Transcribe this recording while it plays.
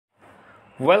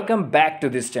Welcome back to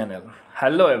this channel.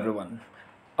 Hello everyone.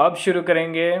 अब शुरू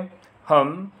करेंगे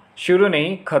हम शुरू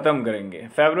नहीं ख़त्म करेंगे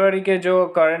फरवरी के जो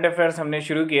करंट अफेयर्स हमने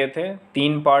शुरू किए थे।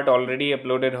 3 पार्ट ऑलरेडी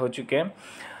अपलोडेड हो चुके हैं।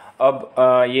 अब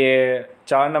ये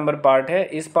 4 नंबर पार्ट है।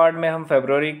 इस पार्ट में हम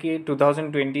फरवरी की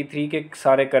 2023 के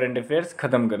सारे करंट अफेयर्स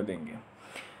ख़त्म कर देंगे।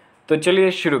 तो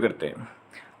चलिए शुरू करते हैं।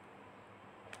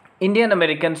 Indian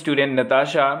American student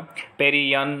Natasha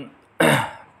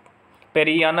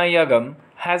Periyanayagam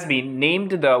has been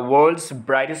named the world's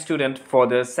brightest student for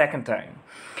the second time.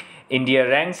 India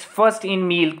ranks first in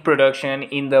milk production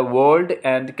in the world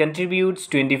and contributes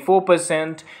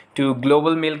 24% to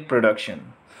global milk production.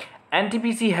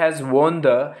 NTPC has won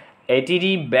the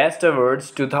ATD Best Awards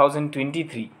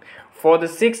 2023 for the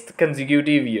 6th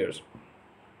consecutive year.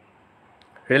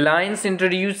 Reliance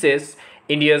introduces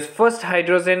India's first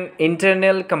hydrogen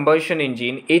internal combustion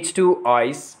engine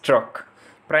H2ICE truck.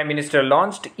 Prime Minister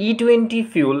launched E20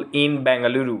 fuel in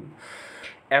Bengaluru.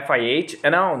 FIH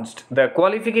announced the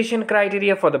qualification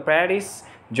criteria for the Paris,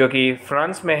 जो कि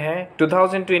France में है,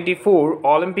 2024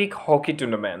 Olympic Hockey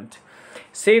Tournament.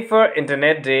 Safer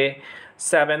Internet Day,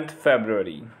 7th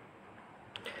February.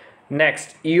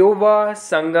 Next, Yuva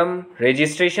Sangam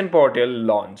registration portal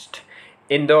launched.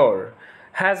 Indore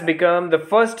has become the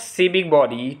first civic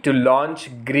body to launch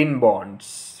green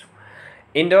bonds.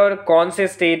 Indore कौन से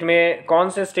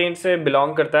state से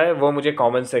belong करता है वो मुझे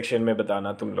कमेंट सेक्शन में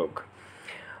बताना तुम लोग।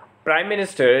 Prime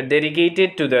minister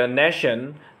dedicated to the nation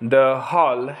the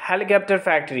hall helicopter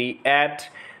factory eight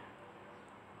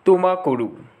Tumakuru.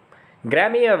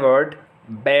 Grammy award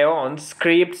Beyond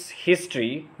Scripts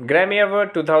History. Grammy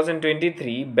Award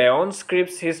 2023 Beyond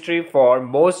Scripts History for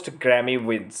most Grammy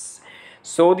wins.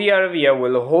 Saudi Arabia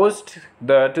will host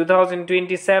the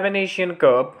 2027 Asian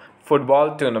Cup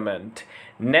football tournament.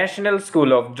 National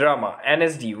School of Drama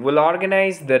 (NSD) will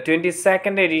organize the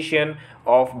 22nd edition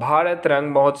of Bharat Rang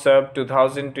Mahotsav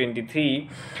 2023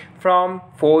 from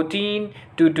 14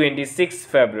 to 26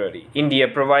 February. India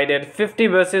provided 50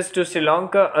 buses to Sri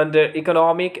Lanka under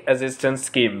Economic Assistance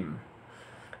Scheme.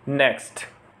 Next,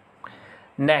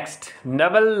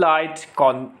 Naval Light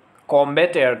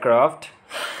Combat Aircraft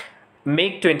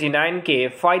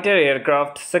MiG-29K fighter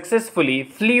aircraft successfully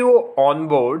flew on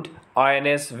board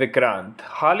INS Vikrant.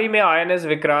 हाल ही में INS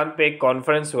Vikrant पे एक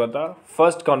conference हुआ था,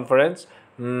 first conference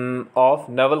of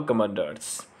naval commanders.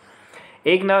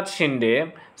 Eknath Shinde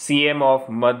CM of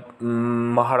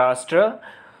Maharashtra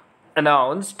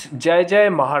announced जय जय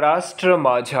महाराष्ट्र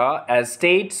माझा as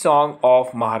state song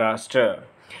of Maharashtra.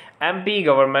 MP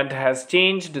government has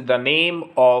changed the name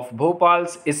of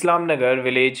Bhopal's Islamnagar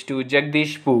village to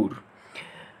Jagdishpur.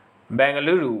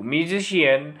 Bengaluru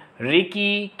musician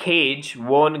Ricky Cage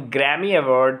won Grammy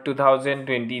Award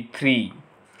 2023.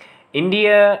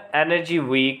 India Energy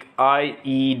Week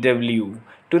IEW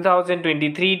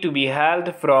 2023 to be held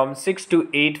from 6 to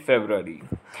 8 February.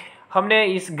 हमने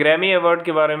इस Grammy award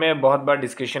के बारे में बहुत बार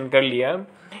discussion कर लिया।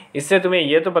 इससे तुम्हें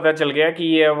ये तो पता चल गया कि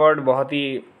ये अवार्ड बहुत ही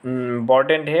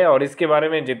इम्पॉर्टेंट है और इसके बारे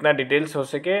में जितना डिटेल्स हो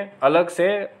सके अलग से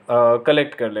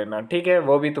कलेक्ट कर लेना, ठीक है?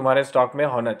 वो भी तुम्हारे स्टॉक में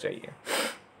होना चाहिए।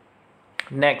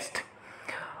 Next,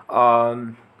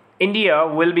 India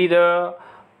will be the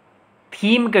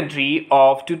theme country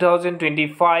of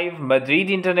 2025 Madrid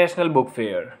International Book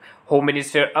Fair. Home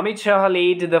Minister Amit Shah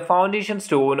laid the foundation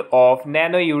stone of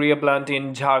nano urea plant in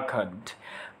Jharkhand,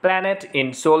 planet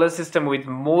in solar system with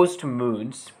most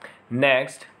moons.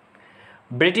 Next,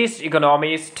 British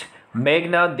economist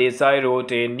Meghna Desai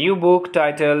wrote a new book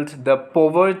titled The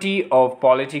Poverty of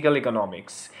Political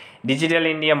Economics. Digital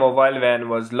India mobile van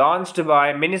was launched by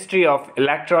Ministry of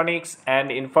Electronics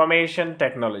and Information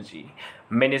Technology.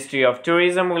 Ministry of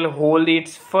Tourism will hold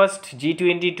its first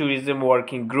G20 Tourism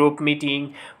Working Group meeting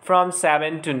from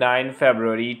 7 to 9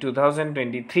 February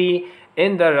 2023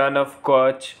 in the run of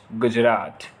Kutch,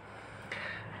 Gujarat.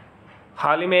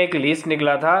 हाल ही में एक list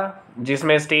निकला था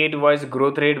जिसमें state wise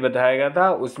growth rate बताया गया था,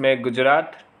 उसमें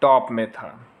Gujarat top में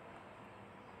था।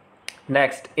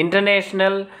 Next,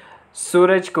 international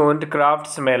Surajkund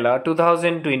Crafts Mela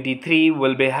 2023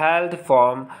 will be held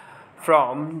from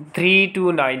 3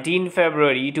 to 19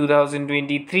 February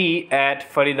 2023 at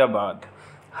Faridabad,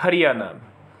 Haryana.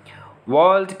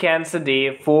 World Cancer Day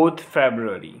 4th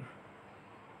February.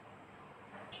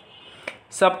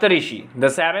 Saptarishi, the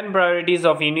 7 priorities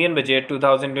of Union Budget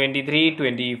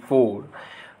 2023-24.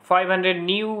 500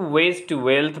 new waste to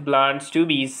wealth plants to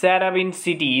be set up in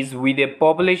cities with a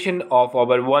population of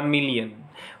over 1 million.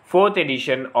 4th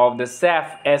edition of the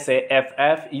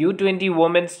SAFF U20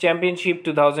 Women's Championship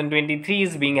 2023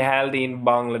 is being held in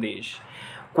Bangladesh.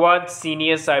 Quad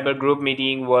senior cyber group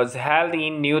meeting was held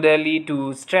in New Delhi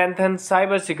to strengthen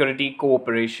cybersecurity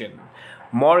cooperation.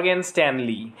 Morgan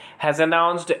Stanley has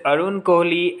announced Arun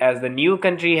Kohli as the new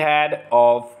country head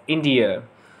of India.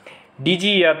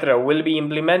 DG Yatra will be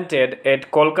implemented at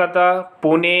Kolkata,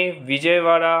 Pune,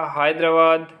 Vijayawada,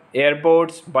 Hyderabad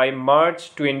airports by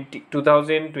March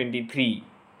 2023.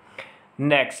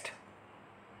 Next,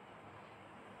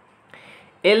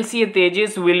 LCA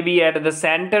Tejas will be at the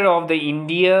center of the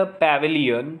India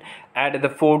Pavilion at the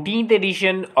 14th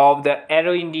edition of the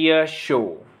Aero India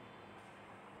show.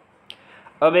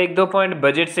 अब एक दो point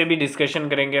budget से भी discussion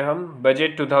करेंगे हम.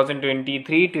 Budget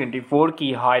 2023-24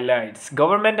 की highlights.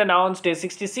 Government announced a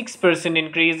 66%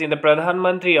 increase in the Pradhan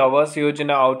Awas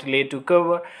Yojana outlay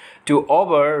to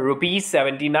over rupees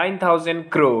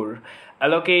 79,000 crore.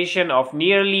 Allocation of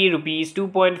nearly rupees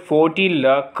 2.40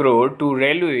 lakh crore to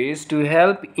railways to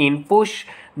help in push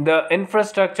the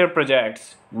infrastructure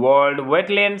projects. World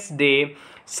Wetlands Day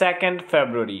 2nd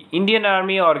February. Indian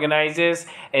Army organizes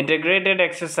integrated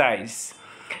exercise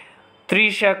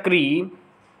Trishakri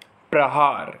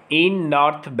Prahar in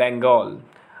North Bengal.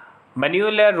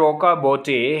 Manuela Roca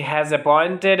Bote has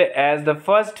appointed as the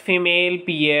first female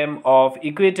PM of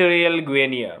Equatorial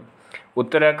Guinea.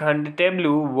 Uttarakhand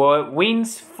Tableau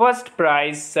wins first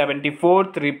prize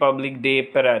 74th Republic Day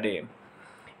Parade.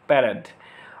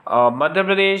 Madhya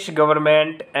Pradesh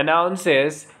government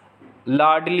announces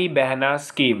Ladli Behna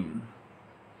scheme.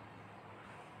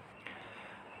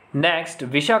 Next,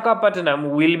 Visakhapatnam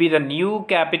will be the new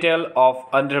capital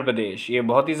of Andhra Pradesh. ये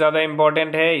बहुत ही ज़्यादा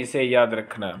important है, इसे याद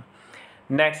रखना.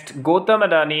 Next, Gautam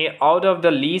Adani out of the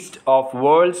list of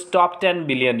world's top 10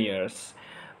 billionaires.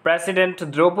 President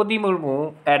Draupadi Murmu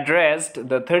addressed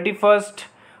the 31st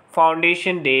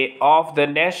foundation day of the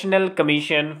national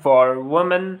commission for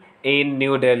women in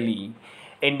new Delhi.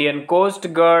 Indian coast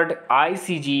guard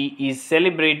ICG is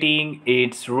celebrating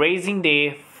it's raising day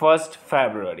 1st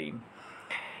February.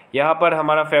 यहाँ पर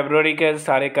हमारा फरवरी के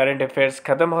सारे current affairs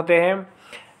ख़त्म होते हैं.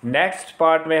 Next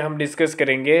part में हम डिस्कस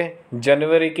करेंगे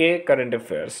जनवरी के करंट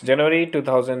अफेयर्स, जनवरी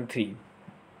 2003.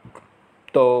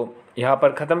 तो यहाँ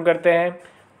पर ख़त्म करते हैं.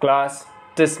 Class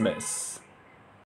dismiss.